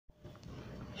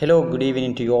Hello, good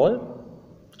evening to you all.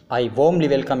 I warmly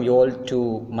welcome you all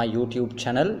to my YouTube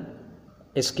channel,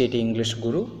 S.K.TISSERA English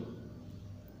Guru.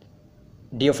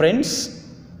 Dear friends,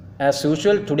 as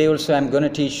usual, today also I am going to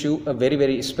teach you a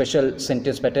very special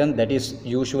sentence pattern that is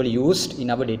usually used in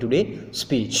our day-to-day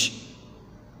speech.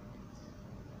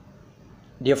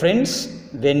 Dear friends,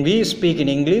 when we speak in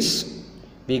English,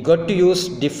 we got to use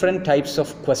different types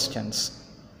of questions.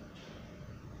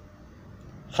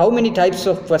 How many types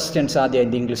of questions are there in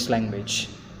the English language?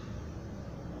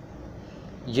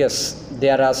 Yes,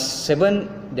 there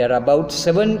are about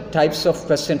seven types of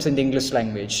questions in the English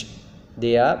language.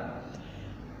 They are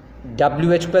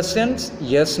WH questions,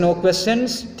 yes, no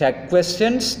questions, tag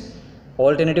questions,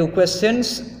 alternative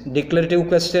questions, declarative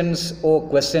questions or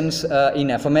questions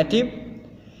in affirmative,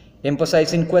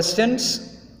 emphasizing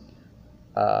questions,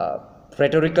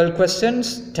 rhetorical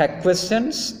questions, tag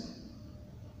questions.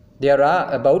 There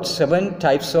are about 7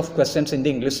 types of questions in the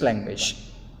English language.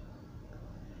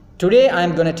 Today I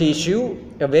am going to teach you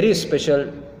a very special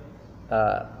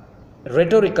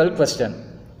rhetorical question,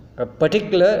 a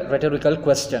particular rhetorical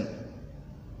question.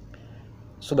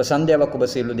 සුබ සන්ධ්‍යාවක් ඔබ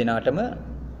සියලු දෙනාටම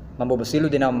මම ඔබ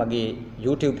සියලු දෙනාම මගේ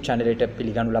YouTube channel එකට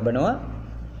පිළිගනු ලබනවා.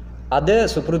 අද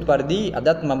සුපුරුදු පරිදි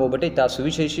අදත් මම ඔබට ඉතා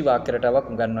සුවිශේෂී වාක්‍ය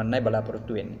රටාවක් උගන්වන්නයි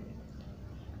බලාපොරොත්තු වෙන්නේ.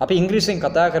 අපි ඉංග්‍රීසියෙන්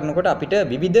කතා කරනකොට අපිට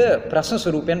විවිධ ප්‍රශ්න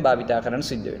ස්වරූපයන් භාවිතා කරන්න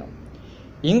සිද්ධ වෙනවා.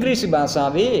 ඉංග්‍රීසි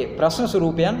භාෂාවේ ප්‍රශ්න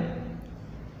ස්වරූපයන්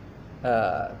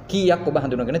කීයක් ඔබ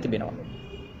හඳුනගෙන තිබෙනවා?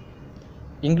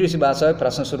 ඉංග්‍රීසි භාෂාවේ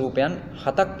ප්‍රශ්න ස්වරූපයන්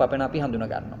 7ක් පමණ අපි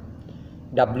හඳුනා ගන්නවා.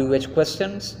 WH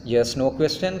questions, yes no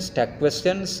questions, tag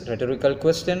questions, rhetorical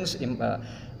questions,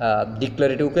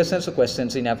 declarative questions,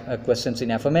 questions in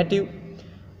affirmative.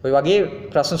 ඔය වගේ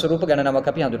ප්‍රශ්න ස්වරූප ගණනාවක්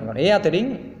අපි හඳුනා ගන්නවා. ඒ අතරින්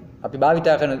අපි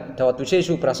භාවිතා කරන තවත් විශේෂ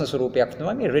ප්‍රශ්න ස්වරූපයක්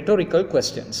තමයි මේ rhetorical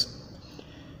questions.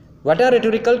 What are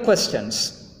rhetorical questions?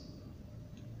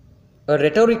 A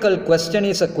rhetorical question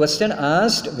is a question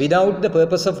asked without the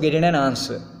purpose of getting an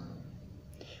answer.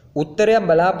 උත්තරයක්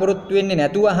බලාපොරොත්තු වෙන්නේ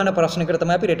නැතුව අහන ප්‍රශ්නකට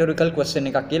තමයි අපි rhetorical question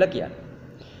එකක් කියලා කියන්නේ.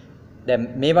 දැන්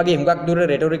මේ වගේ හුඟක් දුර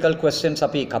rhetorical questions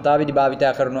අපි කතාවේදී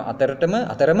භාවිතා කරන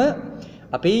අතරම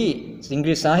අපි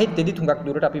ඉංග්‍රීසි සාහිත්‍යයේදී හුඟක්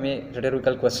දුරට අපි මේ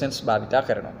rhetorical questions භාවිතා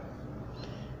කරනවා.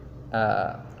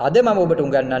 අද මම ඔබට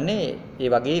උගන්වන්නේ ඒ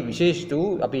වගේ විශේෂ වූ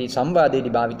අපි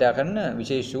සංවාදයේදී භාවිතා කරන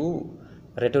විශේෂ වූ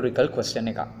rhetorical question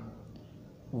එකක්.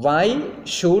 Why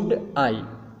should I?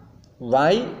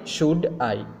 Why should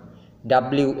I?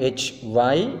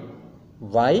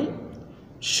 why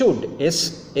should should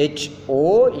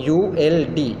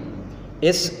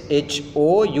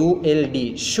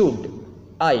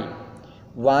I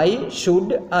why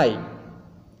should I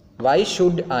why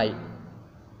should I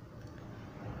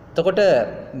එතකොට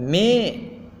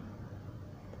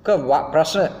මේක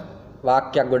ප්‍රශ්න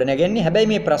වාක්‍යයක් ගොඩ නැගෙන්නේ. හැබැයි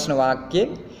මේ ප්‍රශ්න වාක්‍යයෙන්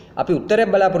අපි උත්තරයක්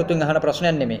බලාපොරොත්තු වෙන අහන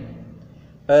ප්‍රශ්නයක් නෙමෙයි.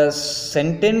 A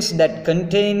sentence that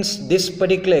contains this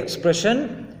particular expression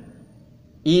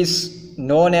is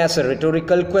known as a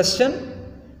rhetorical question,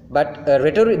 but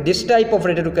this type of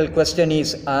rhetorical question is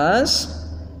asked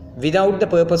without the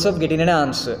purpose of getting an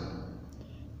answer.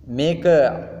 මේක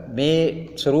මේ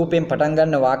ස්වරූපයෙන් පටන්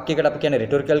ගන්න වාක්‍යයකට අපි කියන්නේ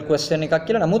rhetorical question එකක්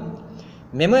කියලා. නමුත්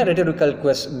මෙම rhetorical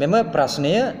question මෙම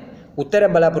ප්‍රශ්නය උත්තර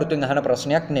බලාපොරොත්තු වෙන අහන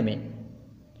ප්‍රශ්නයක් නෙමෙයි.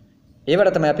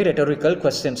 ඒවට තමයි අපි rhetorical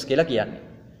questions කියලා කියන්නේ.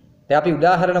 දැන් අපි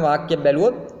උදාහරණ වාක්‍යයක්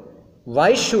බැලුවොත්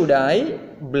why should I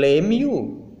blame you?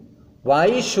 Why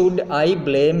should I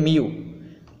blame you?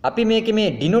 අපි මේකේ මේ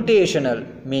denotational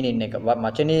meaning එක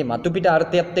වචනේ මතු පිට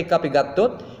අර්ථයත් එක්ක අපි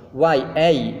ගත්තොත් why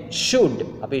I should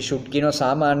අපි should කියන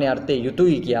සාමාන්‍ය අර්ථය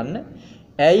යුතුයි කියන්න.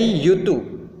 ඇයි යුතු?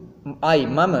 I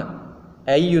මම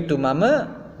ඇයි යුතු මම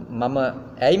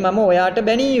ඇයි මම ඔයාට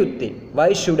බැනිය යුත්තේ? Why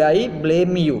should I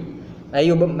blame you?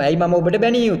 ඇයි මම ඔබට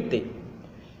බැනිය යුත්තේ?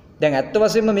 දැන් ඇත්ත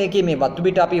වශයෙන්ම මේකේ මේ වතු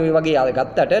පිට අපි ওই වගේ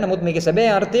ගත්තට නමුත් මේකේ සැබෑ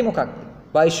අර්ථය මොකක්ද?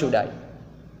 Why should I?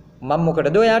 මම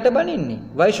මොකටද ඔයාට බනින්නේ?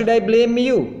 Why should I blame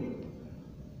you?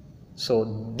 So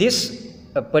this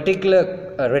particular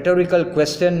rhetorical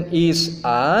question is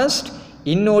asked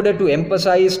in order to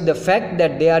emphasize the fact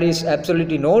that there is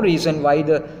absolutely no reason why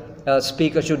the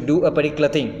speaker should do a particular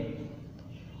thing.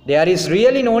 There is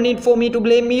really no need for me to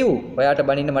blame you. ඔයාට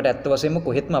බනින්න මට ඇත්ත වශයෙන්ම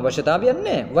කොහෙත්ම අවශ්‍යතාවයක්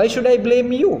නැහැ. Why should I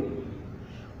blame you?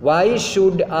 Why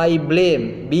should I blame?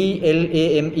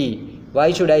 BLAME. Why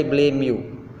should I blame you?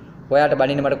 ඔයාට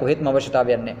බනින්න මට කොහෙත්ම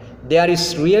අවශ්‍යතාවයක් නැහැ. There is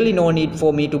really no need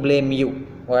for me to blame you.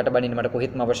 ඔයාට බනින්න මට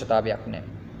කොහෙත්ම අවශ්‍යතාවයක් නැහැ.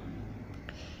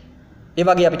 ඒ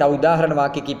වගේ අපි තව උදාහරණ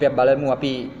වාක්‍ය කිහිපයක් බලමු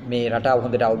අපි මේ රටාව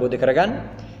හොඳට අවබෝධ කරගන්න.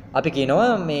 අපි කියනවා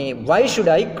මේ why should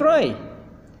I cry?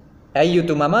 ඇයි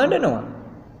යුතු මම අඬනවා?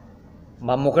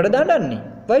 මම මොකටද අඬන්නේ?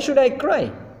 Why should I cry?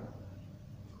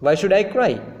 Why should I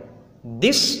cry?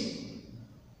 This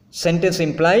sentence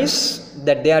implies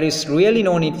that there is really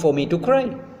no need for me to cry.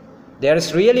 There is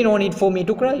really no need for me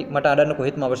to cry. මට අඬන්න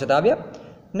කොහෙත්ම අවශ්‍යතාවයක්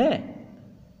නැහැ.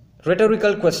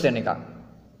 Rhetorical question එකක්.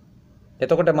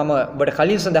 එතකොට මම ඔබට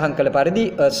කලින් සඳහන් කළ පරිදි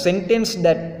a sentence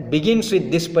that begins with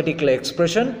this particular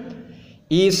expression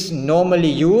is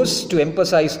normally used to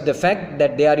emphasize the fact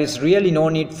that there is really no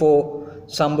need for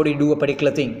somebody do a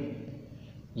particular thing.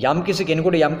 යම් කිසි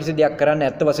කෙනෙකුට යම් කිසි දෙයක් කරන්න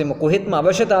ඇත්ත වශයෙන්ම කොහෙත්ම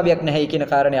අවශ්‍යතාවයක් නැහැ කියන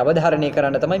කාරණේ අවධාරණය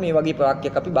කරන්න තමයි මේ වගේ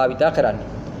වාක්‍යයක් අපි භාවිතා කරන්නේ.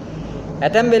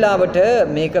 ඇතැම් වෙලාවට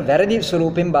මේක වැරදි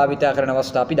ස්වරූපෙන් භාවිතා කරන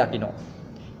අවස්ථා අපි දකිනවා.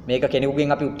 මේක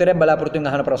කෙනෙකුගෙන් අපි උත්තරයක් බලාපොරොත්තුෙන්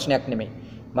අහන ප්‍රශ්නයක් නෙමෙයි.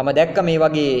 මම දැක්ක මේ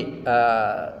වගේ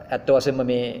ඇත්ත වශයෙන්ම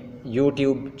මේ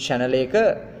YouTube channel එක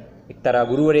එක්තරා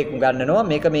ගුරුවරයෙක් උගන්වනවා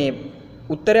මේක මේ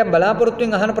උත්තරයක්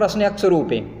බලාපොරොත්තුෙන් අහන ප්‍රශ්නයක්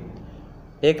ස්වරූපයෙන්.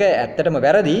 ඒක ඇත්තටම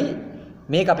වැරදි.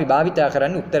 මේක අපි භාවිතා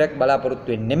කරන්නේ උත්තරයක්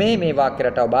බලාපොරොත්තු වෙන්නේ නෙමෙයි මේ වාක්‍ය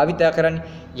රටාව භාවිතා කරන්නේ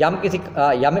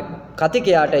යම්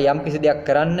කතිකයාට යම් කිසි දෙයක්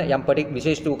කරන්න යම්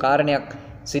විශේෂ වූ කාරණයක්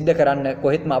සිද්ධ කරන්න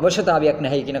කොහෙත්ම අවශ්‍යතාවයක්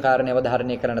නැහැ කියන කාරණේව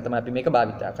ධාරණය කරන්න තමයි අපි මේක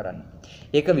භාවිතා කරන්නේ.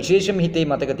 ඒක විශේෂයෙන්ම හිතේ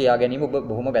මතක තියා ගැනීම ඔබ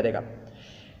බොහොම වැදගත්.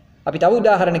 අපි තව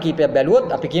උදාහරණ කීපයක් බැලුවොත්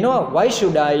අපි කියනවා why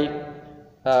should I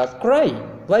cry?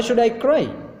 Why should I cry?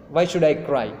 Why should I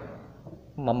cry?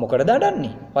 මම මොකටද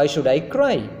අඬන්නේ? Why should I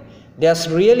cry? There's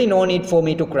really no need for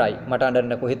me to cry. මට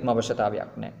අඬන්න කොහෙත්ම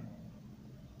අවශ්‍යතාවයක් නැහැ.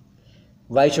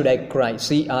 Why should I cry?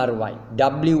 C-R-Y.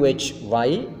 W-H-Y.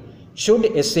 Should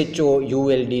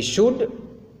S-H-O-U-L-D. Should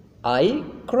I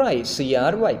cry?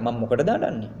 C-R-Y. මම මොකටද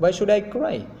අඬන්නේ? Why should I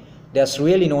cry? There's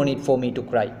really no need for me to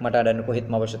cry. මට අඬන්න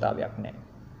කොහෙත්ම අවශ්‍යතාවයක් නැහැ.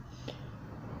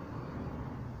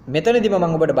 මෙතනදිම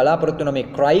මම ඔබට බලාපොරොත්තු වෙන මේ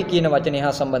cry කියන වචනේ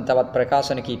හා සම්බන්ධ තවත්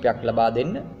ප්‍රකාශන කීපයක් ලබා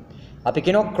දෙන්න. අපි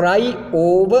කියනවා cry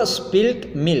over spilt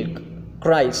milk.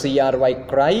 Cry, C-R-Y,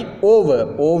 cry over,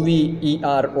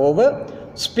 O-V-E-R, over,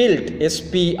 spilt,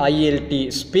 S-P-I-L-T,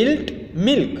 spilt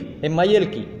milk,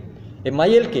 M-I-L-K,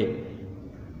 M-I-L-K.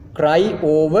 Cry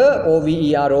over,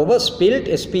 O-V-E-R, over, spilt,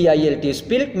 S-P-I-L-T,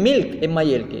 spilt milk,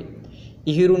 M-I-L-K.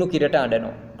 ඉහිරුණු කිරට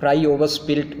අඬනවා. Cry over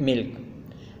spilt milk.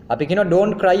 අපි කියනවා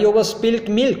don't cry over spilt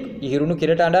milk. ඉහිරුණු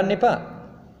කිරට අඬන්න එපා.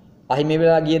 අහිමි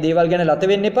වෙලා ගිය දේවල් ගැන ලත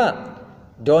වෙන්න එපා.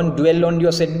 Don't dwell on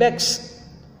your setbacks.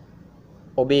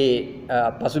 ඔබේ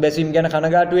පසුබැසීම් ගැන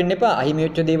කනගාටු වෙන්න එපා. අහිමි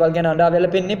වෙච්ච දේවල් ගැන අඬා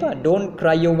වැළපෙන්න එපා. Don't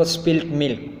cry over spilt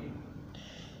milk.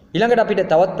 ඊළඟට අපිට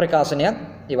තවත් ප්‍රකාශනයක්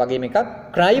ඒ වගේම එකක්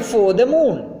cry for the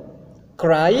moon.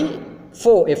 Cry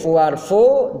for F-O-R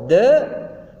for the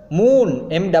moon.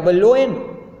 M-O-O-N.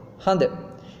 හඳ.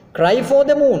 Cry for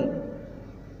the moon.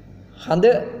 හඳ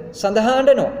සඳහා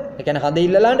අඬනවා. ඒ කියන්නේ හඳ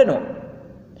ඉල්ලලා අඬනවා.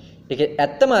 ඒකේ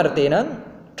ඇත්තම අර්ථය නම්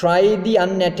try the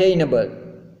unattainable.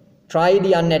 Try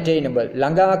the unattainable.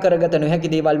 ළඟා කරගත නොහැකි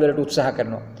දේවල් වලට උත්සාහ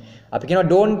කරනවා. අපි කියනවා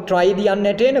don't try the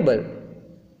unattainable.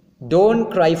 Don't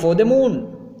cry for the moon.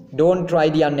 Don't try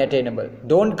the unattainable.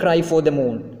 Don't cry for the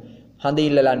moon. හඳ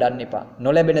ඉල්ලලා අඬන්න එපා.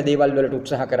 නොලැබෙන දේවල් වලට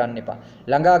උත්සාහ කරන්න එපා.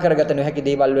 ළඟා කරගත නොහැකි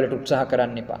දේවල් වලට උත්සාහ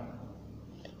කරන්න එපා.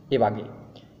 ඒ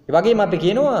වගේම අපි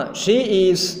කියනවා she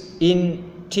is in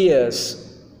tears.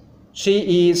 She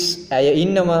is ඇය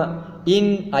ඉන්නවා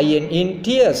in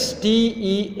tears,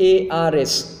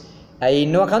 T-E-A-R-S. ඇය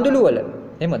ඉන්නවා කඳුළු වල.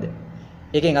 එහෙමද?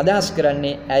 ඒකෙන් අදහස්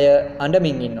කරන්නේ ඇය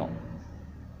අඬමින් ඉන්නවා.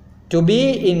 To be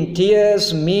in tears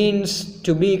means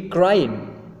to be crying.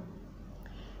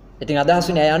 ඉතින් අදහස්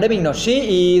වෙන්නේ ඇය අඬමින් ඉන්නවා. She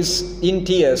is in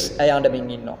tears. ඇය අඬමින්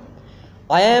ඉන්නවා.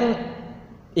 I am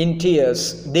in tears.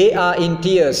 They are in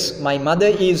tears. My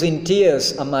mother is in tears.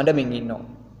 I'm අඬමින් ඉන්නවා.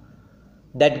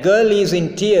 That girl is in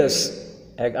tears.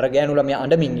 අර ගෑනු ළමයා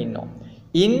අඬමින් ඉන්නවා.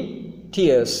 In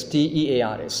tears,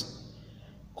 T-E-A-R-S.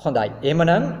 හොඳයි.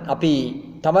 එහෙමනම් අපි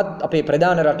තවත් අපේ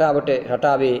ප්‍රධාන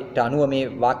රටාවට අනුව මේ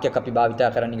වාක්‍යයක් අපි භාවිතා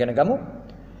කරන්න ඉගෙන ගමු.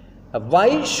 Why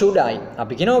should I?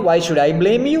 අපි කියනවා why should I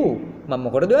blame you? මම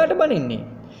මොකටද ඔයාලට බනින්නේ?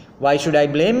 Why should I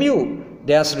blame you?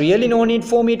 There's really no need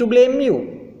for me to blame you.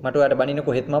 මට ඔයාලට බනින්න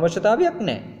කොහෙත්ම අවශ්‍යතාවයක්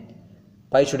නැහැ.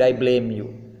 Why should I blame you?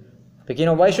 අපි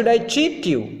කියනවා why should I cheat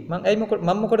you?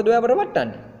 මම මොකටද ඔයාව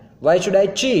රවට්ටන්නේ? Why should I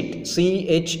cheat?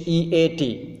 C-H-E-A-T.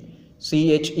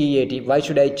 C-H-E-A-T. Why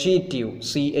should I cheat you?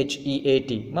 C-H-E-A-T.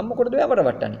 මම මොකටද ඔයාව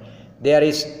රවට්ටන්නේ? There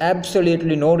is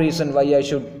absolutely no reason why I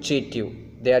should cheat you.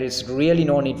 There is really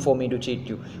no need for me to cheat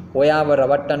you. ඔයාව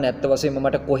රවට්ටන්න ඇත්ත වශයෙන්ම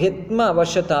මට කොහෙත්ම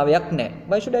අවශ්‍යතාවයක් නැහැ.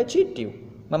 Why should I cheat you?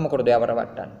 මම මොකටද ඔයාව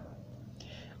රවට්ටන්නේ?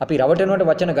 අපි රවටනවට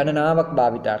වචන ගණනාවක්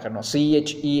භාවිතා කරනවා.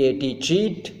 C-H-E-A-T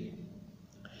cheat.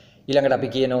 ඊළඟට අපි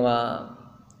කියනවා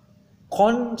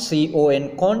con, C-O-N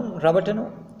con රවටනවා.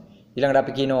 ඊළඟට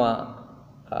අපි කියනවා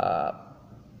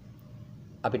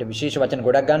අපිට විශේෂ වචන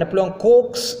ගොඩක් ගන්න පුළුවන්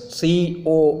coax,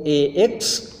 C-O-A-X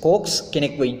coax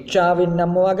කෙනෙක්ව ඉච්ඡාවෙන්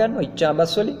නම්මවා ගන්නවා ඉච්ඡා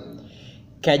බස් වලින්.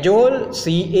 cajole,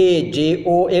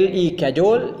 C-A-J-O-L-E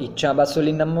cajole ඉච්ඡා බස්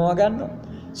වලින් නම්මවා ගන්නවා.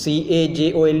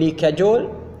 CAJOLE cajole.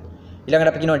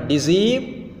 ඊළඟට අපි කියනවා deceive,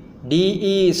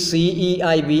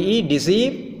 DECEIVE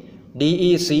deceive,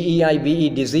 DECEIVE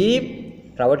deceive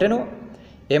රවටනවා.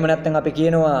 එහෙම නැත්නම් අපි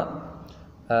කියනවා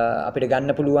අපිට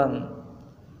ගන්න පුළුවන්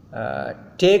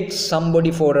take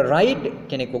somebody for a ride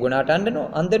කෙනෙක්ව ගුණාට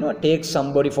අන්දනවා take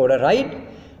somebody for a ride.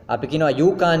 අපි කියනවා you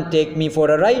can't take me for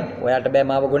a ride. ඔයාට බෑ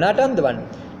මාව ගුණාට අන්දවන්න.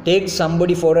 take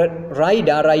somebody for a ride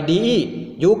RIDE.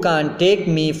 you can't take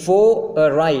me for a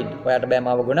ride. ඔයාට බෑ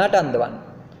මාව ගුණාට අන්දවන්න.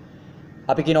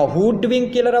 අපි කියනවා hoodwink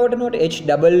කියලා රවටනකොට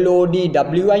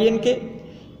HOODWINK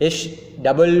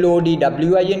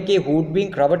HOODWINK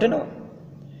hoodwink රවටනවා.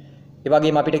 ඒ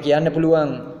වගේම අපිට කියන්න පුළුවන්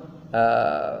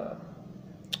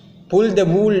pull the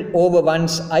wool over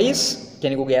one's eyes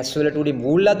කෙනෙකුගේ ඇස් වලට උඩින්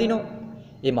wool අදිනවා.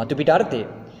 ඒ මතු පිට අර්ථය.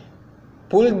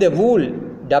 pull the wool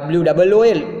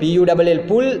WOOL PULL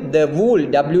pull the wool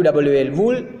WOOL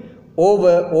wool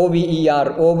over OVER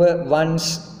over one's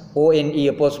ONE'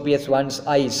 one's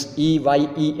eyes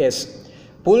EYES.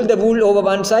 pull the wool over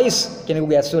one's eyes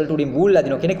කෙනෙකුගේ ඇස් වලට උඩින් wool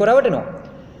අදිනවා කෙනෙක්ව රවටනවා.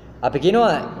 අපි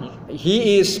කියනවා he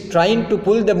is trying to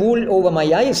pull the wool over my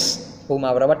eyes. ඔහු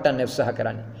මාව රවට්ටන්න උත්සාහ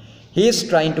කරන්නේ. he is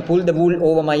trying to pull the wool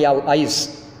over my eyes.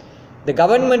 the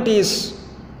government is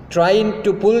trying to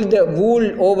pull the wool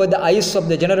over the eyes of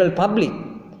the general public.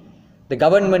 the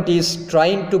government is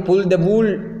trying to pull the wool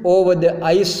over the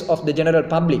eyes of the general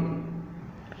public.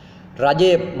 රජයේ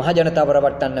මහ ජනතාව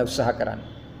රවට්ටන්න උත්සාහ කරන්නේ.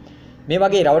 මේ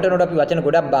වගේ රවටනකොට අපි වචන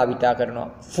ගොඩක් භාවිතා කරනවා.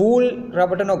 fool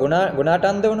රවටනවා ගුණාට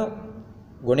අන්දවනවා.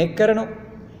 ගුණෙක් කරනවා.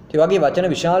 ඒ වගේ වචන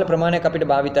විශාල ප්‍රමාණයක් අපිට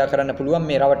භාවිතා කරන්න පුළුවන්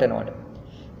මේ රවටනකොට.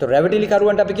 તો රැවටිලි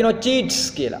කරුවන්ට අපි කියනවා cheats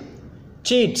කියලා.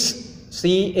 cheats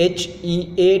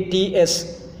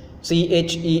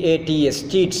CHEATS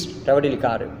cheats රැවටිලි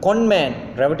කාර්යය. conman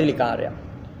රැවටිලි කාර්යය.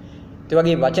 ඒ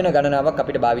වගේ වචන ගණනාවක්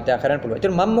අපිට භාවිතා කරන්න පුළුවන්.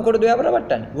 ඒතර මම මොකටද ඔයාව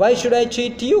රවට්ටන්නේ? why should I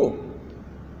cheat you?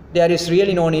 there is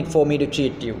really no need for me to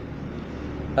cheat you.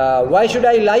 why should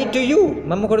I lie to you?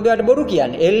 මම මොකටද ඔයාට බොරු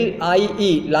කියන්නේ?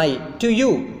 LIE lie to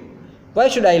you. why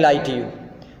should I lie to you?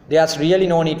 there's really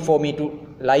no need for me to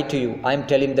lie to you. I am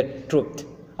telling the truth.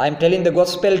 I am telling the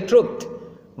gospel truth.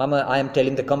 mama I am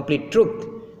telling the complete truth.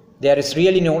 there is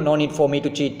really no need for me to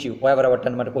cheat you. ඔයාව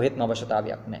රවට්ටන්න මට කොහෙත්ම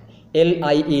අවශ්‍යතාවයක් නැහැ.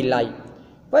 LIE lie.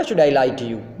 why should I lie to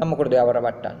you? මම මොකටද ඔයාව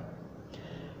රවට්ටන්නේ?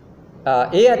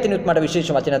 ඒ අතිනුත් මට විශේෂ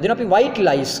වචනයක් දෙනවා. අපි white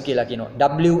lies කියලා කියනවා.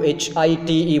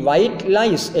 WHITE white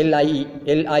lies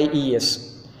LIES.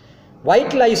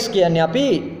 white lies කියන්නේ අපි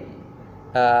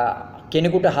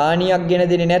කෙනෙකුට හානියක් ගෙන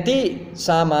දෙන්නේ නැති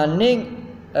සාමාන්‍යයෙන්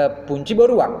පුංචි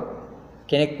බොරුවක්.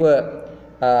 කෙනෙක්ව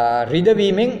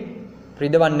රිදවීමෙන්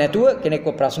රිදවන්නේ නැතුව කෙනෙක්ව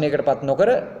ප්‍රශ්නයකටපත් නොකර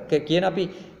කියන අපි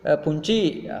පුංචි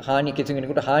කිසි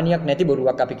කෙනෙකුට හානියක් නැති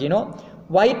බොරුවක් අපි කියනවා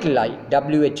white lie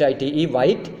WHITE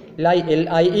white lie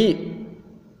LIE.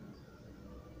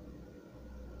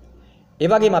 ඒ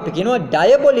වගේම අපි කියනවා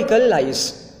diabolical lies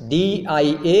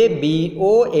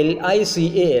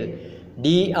DIABOLICAL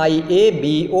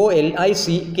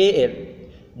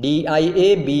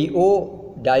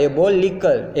DIABOLICAL diabolical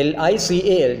LICAL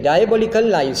diabolical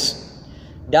lies.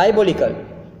 diabolical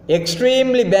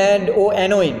extremely bad or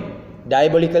annoying.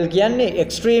 diabolical කියන්නේ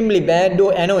extremely bad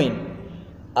or annoying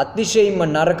අතිශයින්ම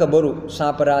නරක බොරු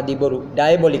සාපරාදී බොරු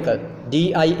diabolical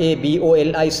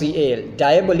DIABOLICAL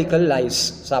diabolical lies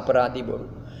සාපරාදී බොරු.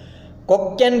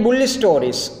 cock and bull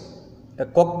stories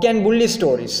cock and bull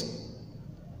stories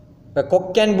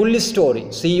cock and bull story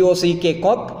COCK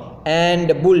cock and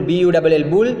bull BULL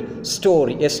bull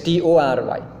story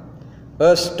STORY. a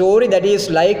story that is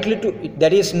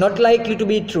not likely to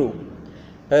be true.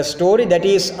 a story that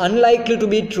is unlikely to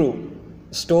be true.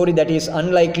 story that is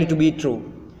unlikely to be true.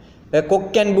 a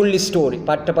cock and bull story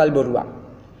පට්ටපල් බොරුවක්.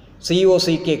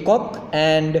 COCK cock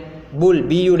and bull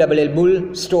BULL bull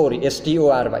story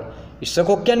STORY. it's a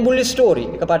cock and bull story.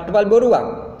 එක පට්ටපල් බොරුවක්.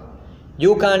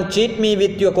 you can't cheat me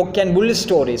with your cock and bull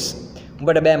stories.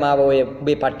 උඹට බෑ මාව ඔය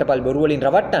ඔබේ පට්ටපල් බොරු වලින්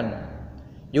රවට්ටන්න.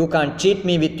 you can't cheat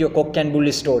me with your cock and bull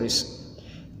stories.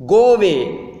 go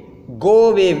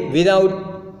away without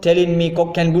telling me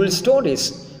cock and bull stories.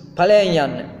 ඵලයන්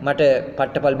යන්න මට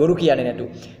පට්ටපල් බොරු කියන්නේ නැතු.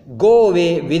 go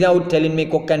away without telling me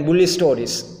cock and bull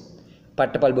stories.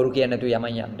 පට්ටපල් බොරු කියන්නේ නැතු යමන්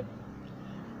යන්න.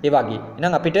 ඒ වගේ.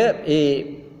 එහෙනම් අපිට ඒ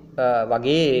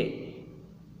වගේ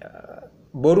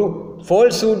බොරු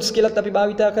falsehoods කියලාත් අපි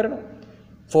භාවිතා කරනවා.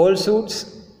 falsehoods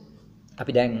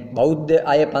අපි දැන් බෞද්ධ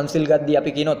අය පන්සිල් ගද්දී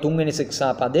අපි කියනවා තුන්වෙනි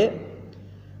ශික්ෂාපදේ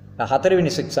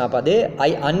හතරවෙනි ශික්ෂාපදේ I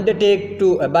undertake to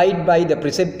abide by the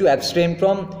precept to abstain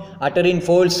from uttering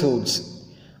falsehoods.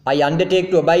 I undertake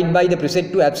to abide by the precept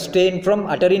to abstain from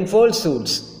uttering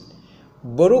falsehoods.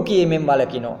 බොරු කීමෙන්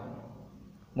වළකිනවා.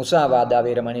 මුසාවාදා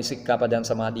වේරමණී සික්ඛාපදං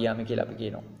සමාදියාමි කියලා අපි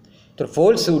කියනවා. ඒතර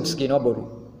falsehoods කියනවා බොරු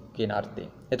කියන අර්ථයෙන්.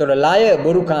 ඒතර liar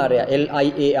බොරුකාරයා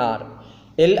LIAR.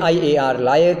 LIAR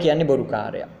liar කියන්නේ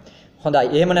බොරුකාරයා. හොඳයි.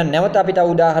 එහෙමනම් නැවත අපි තව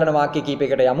උදාහරණ වාක්‍ය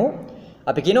කීපයකට යමු.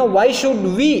 අපි කියනවා why should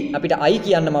we අපිට I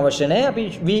කියන්නම අවශ්‍ය නැහැ. අපි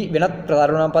we වෙනත්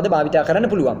ප්‍රධාන පද භාවිත කරන්න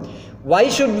පුළුවන්. Why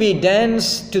should we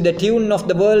dance to the tune of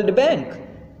the World Bank?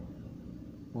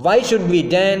 Why should we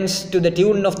dance to the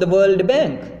tune of the World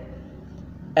Bank?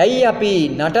 ඇයි අපි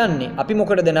නටන්නේ? අපි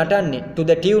මොකටද නටන්නේ? To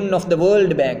the tune of the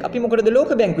World Bank. අපි මොකටද ලෝක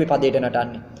බැංකුවේ පදයට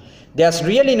නටන්නේ? There's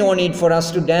really no need for us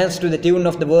to dance to the tune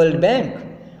of the World Bank.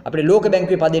 අපිට ලෝක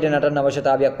බැංකුවේ පදයට නටන්න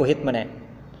අවශ්‍යතාවයක් කොහෙත්ම නැහැ.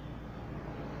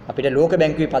 අපිට ලෝක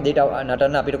බැංකුවේ පදයට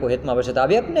නටන්න අපිට කොහෙත්ම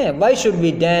අවශ්‍යතාවයක් නැහැ. Why should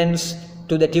we dance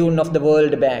to the tune of the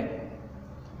World Bank?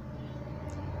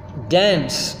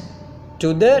 Dance to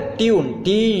the tune,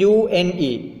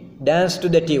 TUNE. Dance to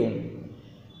the tune.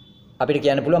 අපිට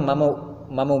කියන්න පුළුවන්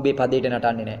මම ඔබේ පදයට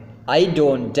නටන්නේ නැහැ. I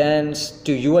don't dance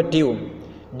to your tune.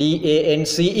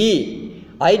 DANCE.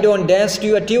 I don't dance to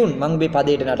your tune. මම ඔබේ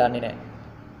පදයට නටන්නේ නැහැ.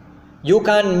 You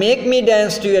can't make me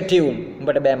dance to your tune.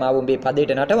 උඹට බෑ මාව ඔබේ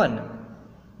පදයට නටවන්න.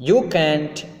 You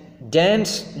can't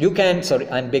dance. Sorry,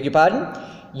 I beg your pardon.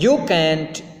 You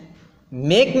can't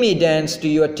make me dance to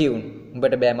your tune.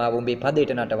 උඹට බෑ මාව ඔබේ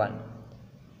පදයට නටවන්න.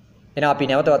 එහෙනම් අපි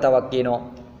නැවත වතාවක් කියනවා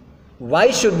why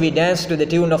should we dance to the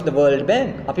tune of the World Bank?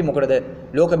 අපි මොකටද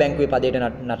ලෝක බැංකුවේ පදයට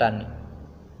නටන්නේ?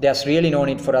 There's really no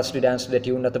need for us to dance to the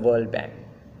tune of the World Bank.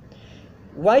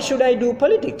 Why should I do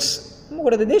politics?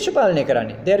 මොකටද දේශපාලනය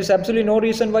කරන්නේ? There is absolutely no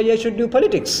reason why I should do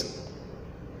politics.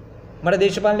 මට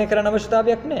දේශපාලනය කරන්න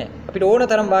අවශ්‍යතාවයක් නැහැ. අපිට ඕන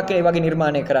තරම් වාක්‍ය ඒ වගේ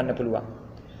නිර්මාණය කරන්න පුළුවන්.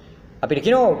 අපිට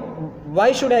කියනවා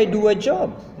why should I do a job?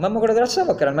 මම මොකටද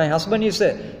රස්සාවක් කරන්නේ? My husband is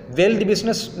a wealthy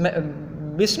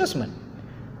businessman.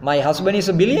 My husband is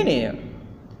a billionaire.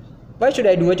 Why should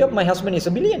I do a job? My husband is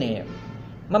a billionaire.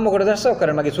 මම මොකටද රස්සාවක්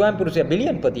කරන්නේ? මගේ ස්වාමි පුරුෂයා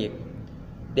බිලියන්පතියෙක්.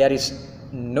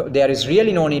 There is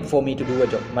really no need for me to do a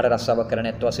job. මට රස්සාවක් කරන්න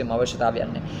නැත්නම් වශයෙන්ම අවශ්‍යතාවයක්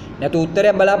නැහැ. නැතු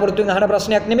උත්තරයක් බලාපොරොත්තු වෙන අහන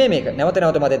ප්‍රශ්නයක් නෙමෙයි මේක. නැවත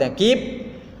මතක දැන් keep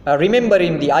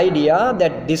remembering the idea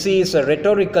that this is a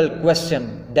rhetorical question.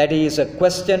 That is a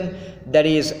question that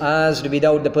is asked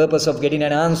without the purpose of getting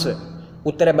an answer.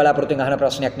 උත්තරයක් බලාපොරොත්තු වෙන අහන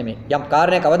ප්‍රශ්නයක් නෙමෙයි. යම්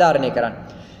කාරණයක් අවධාරණය කරන්න.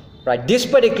 Right, this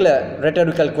particular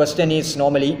rhetorical question is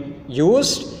normally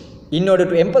used in order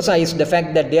to emphasize the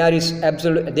fact that there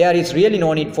is really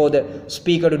no need for the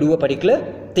speaker to do a particular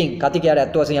thing. කතිකයාට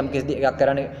අත් වශයෙන් යම් කිසි දෙයක්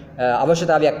කරන්න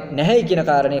අවශ්‍යතාවයක් නැහැයි කියන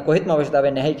කාරණේ කොහෙත්ම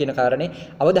අවශ්‍යතාවයක් නැහැයි කියන කාරණේ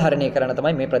අවධාරණය කරන්න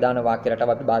තමයි මේ ප්‍රධාන වාක්‍ය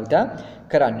රටාව අපි භාවිත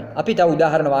කරන්නේ. අපි තව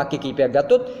උදාහරණ වාක්‍ය කීපයක්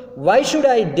ගත්තොත් why should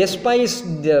I despise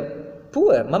the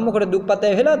poor? මම මොකටද දුප්පත්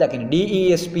අය වෙලා දකින්නේ?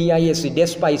 DESPISE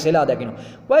despise වෙලා දකින්න.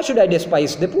 Why should I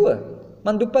despise the poor?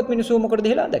 මං දුප්පත් මිනිස්සු මොකටද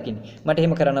වෙලා දකින්නේ? මට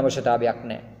එහෙම කරන්න අවශ්‍යතාවයක්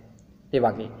නැහැ. ඒ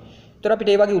වගේ. ඒතර අපිට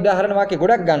ඒ වගේ උදාහරණ වාක්‍ය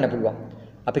ගොඩක් ගන්න පුළුවන්.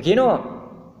 අපි කියනවා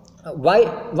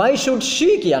why should she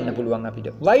කියන්න පුළුවන්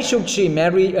අපිට. Why should she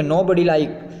marry a nobody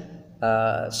like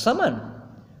Saman?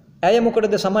 ඇය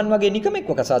මොකටද සමන් වගේ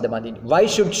නිකමෙක්ව කසාද බඳින්නේ? Why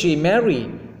should she marry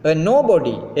a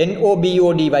nobody?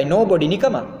 NOBODY nobody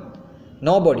නිකම.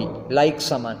 Nobody like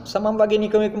Saman. සමන් වගේ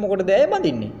නිකමෙක් මොකටද ඇය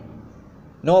බඳින්නේ?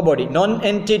 Nobody,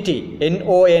 non-entity,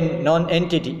 N-O-N,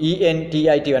 non-entity,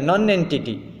 E-N-T-I-T,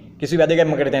 non-entity. කිසි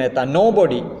වැදගත්මකට නැත්නම්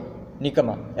nobody නිකම.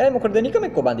 එයි මොකටද නිකම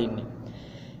එක්ක බඳින්නේ?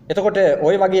 එතකොට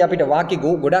ওই වගේ අපිට වාක්‍ය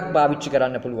ගොඩක් පාවිච්චි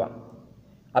කරන්න පුළුවන්.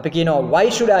 අපි කියනවා why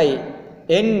should I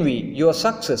envy your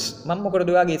success? මම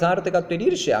මොකටද ඔයාගේ සාර්ථකත්වයට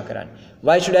ඊර්ෂ්‍යා කරන්නේ?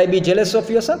 Why should I be jealous of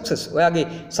your success? ඔයාගේ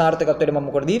සාර්ථකත්වයට මම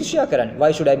මොකටද ඊර්ෂ්‍යා කරන්නේ?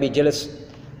 Why should I be jealous?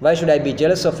 Why should I be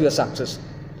jealous of your success?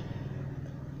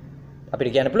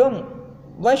 අපිට කියන්න පුළුවන්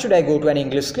why should I go to an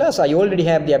English class? I already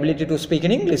have the ability to speak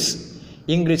in English.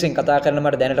 ඉංග්‍රීසියෙන් කතා කරන්න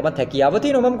මට දැනටමත් හැකියාව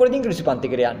තියෙනවා. මම මොකටද ඉංග්‍රීසි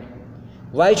පන්තිකට යන්නේ?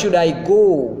 Why should I go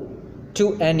to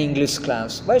an English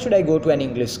class? Why should I go to an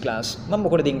English class? මම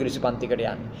මොකටද ඉංග්‍රීසි පන්තිකට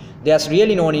යන්නේ? There's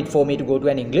really no need for me to go to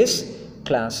an English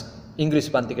class.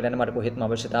 ඉංග්‍රීසි පන්තිකට යන්න මට කොහෙත්ම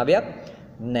අවශ්‍යතාවයක්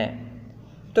නැහැ.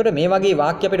 එතකොට මේ වගේ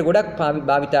වාක්‍ය අපිට ගොඩක්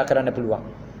භාවිතා කරන්න පුළුවන්.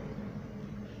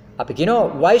 අපි කියනවා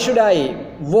why should I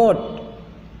vote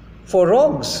for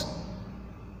rogues?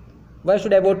 Why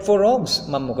should I vote for rogues?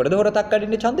 මම මොකටද හොරතක්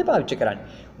කඩින්න ඡන්දේ පාවිච්චි කරන්නේ?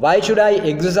 Why should I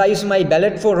exercise my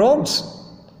ballot for rogues?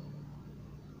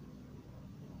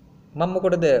 මම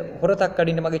මොකටද හොරතක්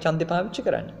කඩින්න මගේ ඡන්දේ පාවිච්චි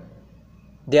කරන්නේ?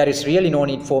 There is really no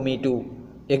need for me to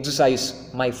exercise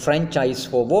my franchise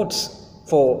for votes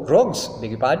for rogues.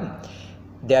 Beg your pardon.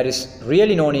 There is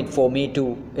really no need for me to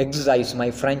exercise my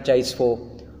franchise for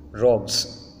rogues.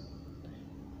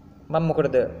 මම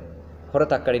මොකටද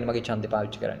හොරතක් කඩින්න මගේ ඡන්දේ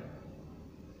පාවිච්චි කරන්නේ?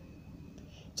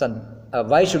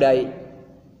 Why should I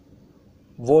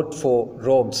vote for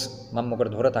rogues? මම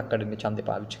මොකටද හොරතක් කඩින්න ඡන්දේ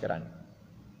පාවිච්චි කරන්නේ?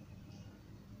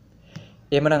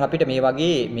 එහෙමනම් අපිට මේ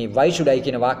වගේ මේ why should I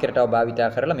කියන වාක්‍යයට භාවිතා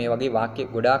කරලා මේ වගේ වාක්‍ය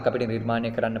ගොඩාක් අපිට නිර්මාණය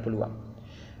කරන්න පුළුවන්.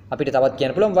 අපිට තවත්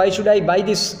කියන්න පුළුවන් why should I buy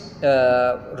this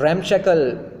ramshackle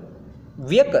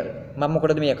vehicle? මම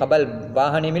මොකටද මේ කබල්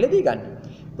වාහනේ මිලදී ගන්න?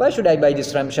 Why should I buy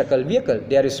this ramshackle vehicle?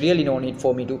 There is really no need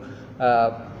for me to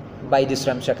buy this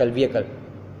ramshackle vehicle.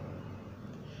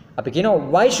 අපි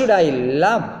කියනවා why should I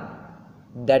love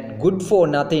that good for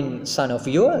nothing son of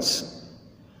yours?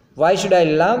 Why should I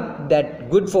love that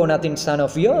good for nothing son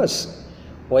of yours?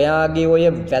 ඔයාගේ ඔය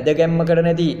වැදගැම්මකට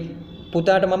නැති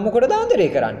පුතාට මම මොකටද ආදරය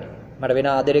කරන්නේ? මට වෙන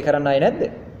ආදරය කරන්න අය නැද්ද?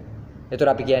 ඒතර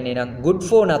අපි කියන්නේ නම් good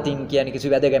for nothing කියන්නේ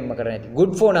කිසි වැදගැම්මකට නැති.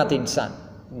 good for nothing son.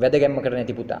 වැදගැම්මකට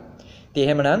නැති පුතා. ඉතින්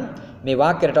එහෙමනම් මේ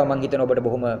වාක්‍ය රටාව මම හිතනවා ඔබට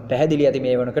බොහොම පැහැදිලි ඇති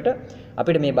මේ වෙනකොට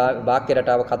අපිට මේ වාක්‍ය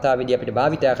රටාව කතාවේදී අපිට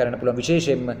භාවිතය කරන්න පුළුවන්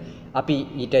විශේෂයෙන්ම අපි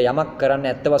ඊට යමක් කරන්න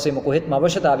ඇත්ත වශයෙන්ම කොහෙත්ම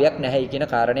අවශ්‍යතාවයක් නැහැයි කියන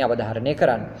කාරණේ අවධාරණය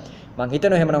කරන්න. මම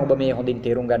හිතනවා එහෙමනම් ඔබ මේ හොඳින්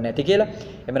තේරුම් ගන්න ඇති කියලා.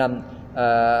 එහෙමනම්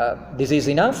this is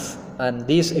enough and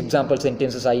these example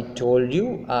sentences I told you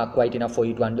are quite enough for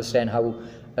you to understand how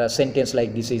a sentence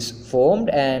like this is formed,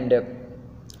 and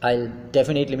I'll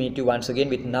definitely meet you once again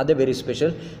with another very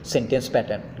special sentence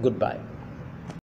pattern. Goodbye.